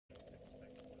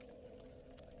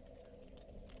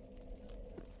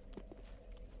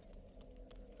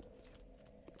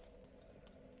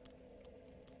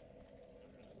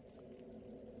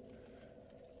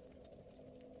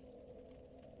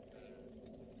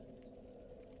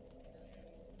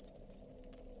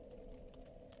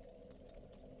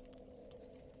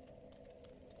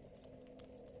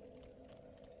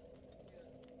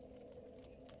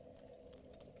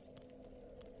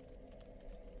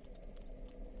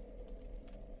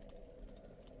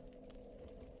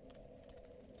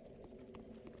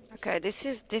Okay,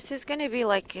 this is gonna be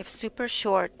like a super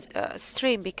short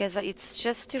stream because it's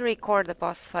just to record the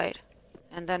boss fight,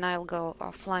 and then I'll go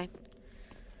offline.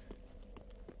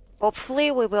 Hopefully,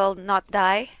 we will not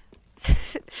die.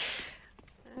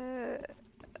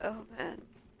 Oh man.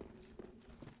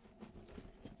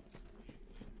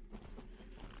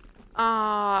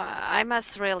 I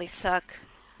must really suck.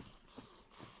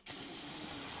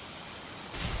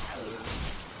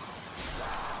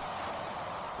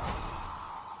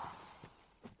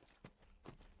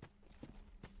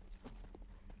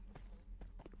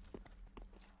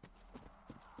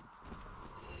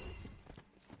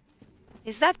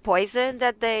 Is that poison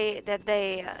that they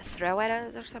throw at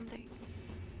us or something?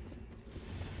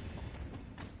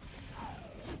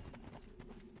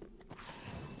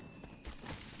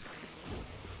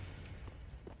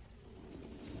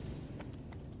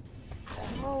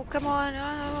 Oh, come on.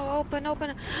 Oh,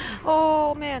 open.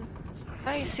 Oh, man.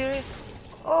 Are you serious?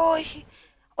 Oh,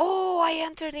 oh, I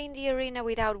entered in the arena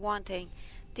without wanting.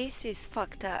 This is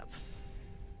fucked up.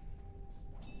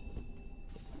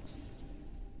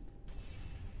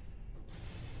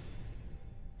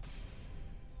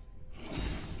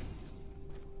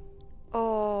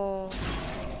 Oh.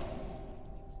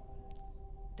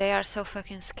 They are so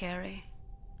fucking scary.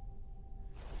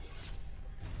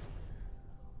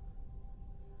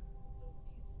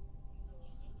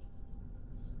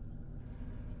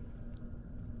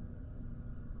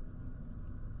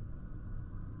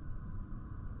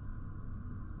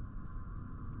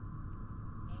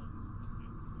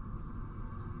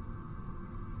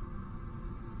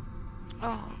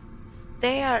 Oh,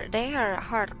 they are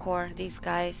hardcore, these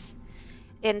guys.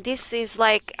 And this is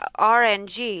like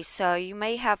RNG, so you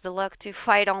may have the luck to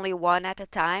fight only one at a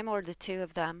time or the two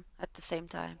of them at the same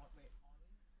time.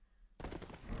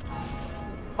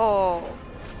 Oh.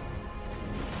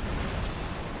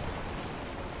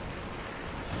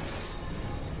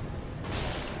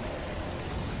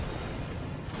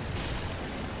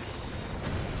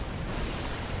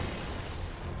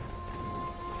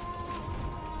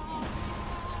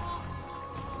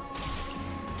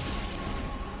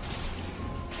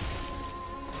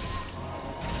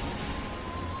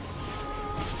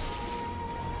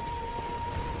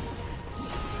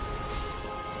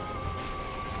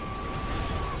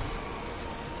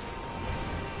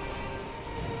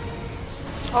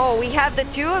 Oh, we have the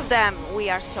two of them. We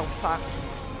are so fucked.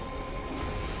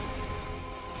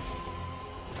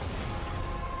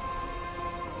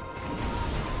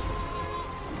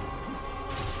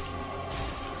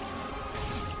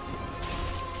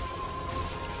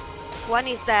 One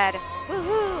is dead.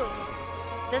 Woohoo!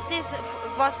 Does this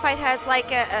boss fight has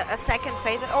like a second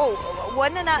phase? Oh,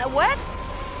 one and what?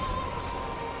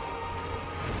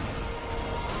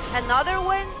 Another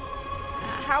one?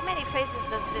 How many phases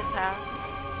does this have?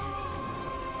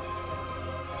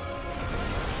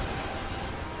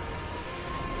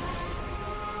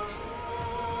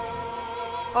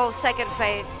 Oh, second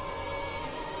phase.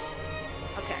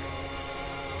 Okay.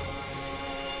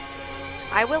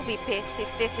 I will be pissed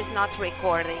if this is not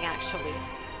recording, actually.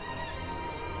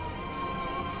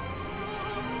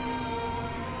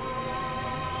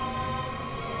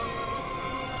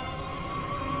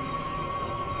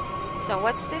 So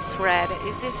what's this red?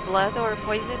 Is this blood or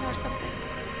poison or something?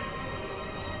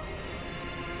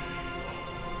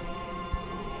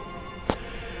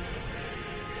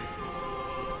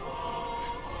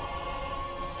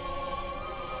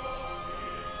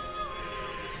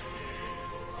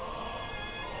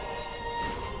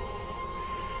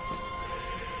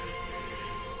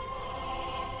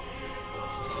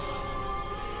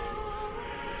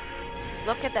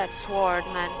 Look at that sword,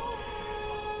 man.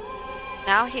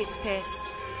 Now he's pissed.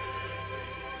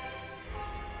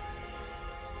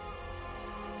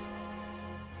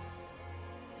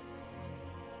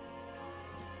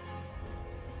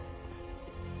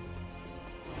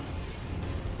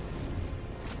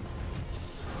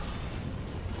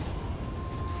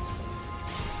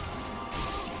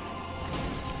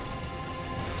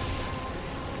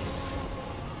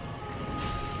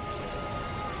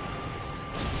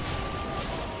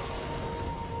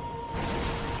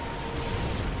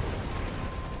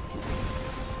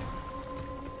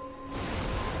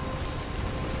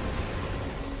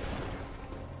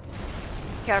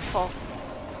 Careful.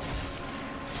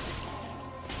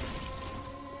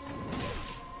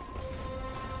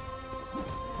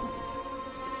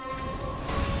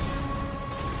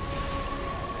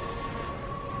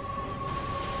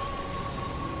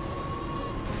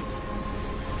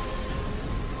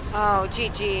 Oh,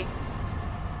 GG.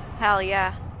 Hell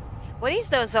yeah. What is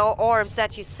those orbs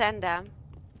that you send them?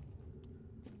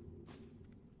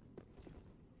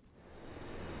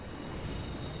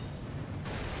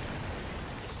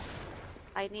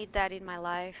 I need that in my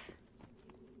life.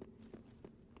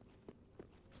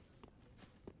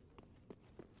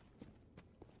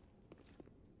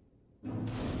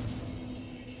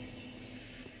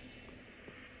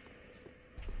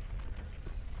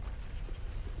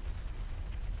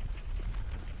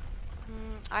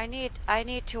 I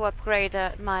need to upgrade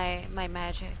my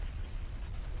magic.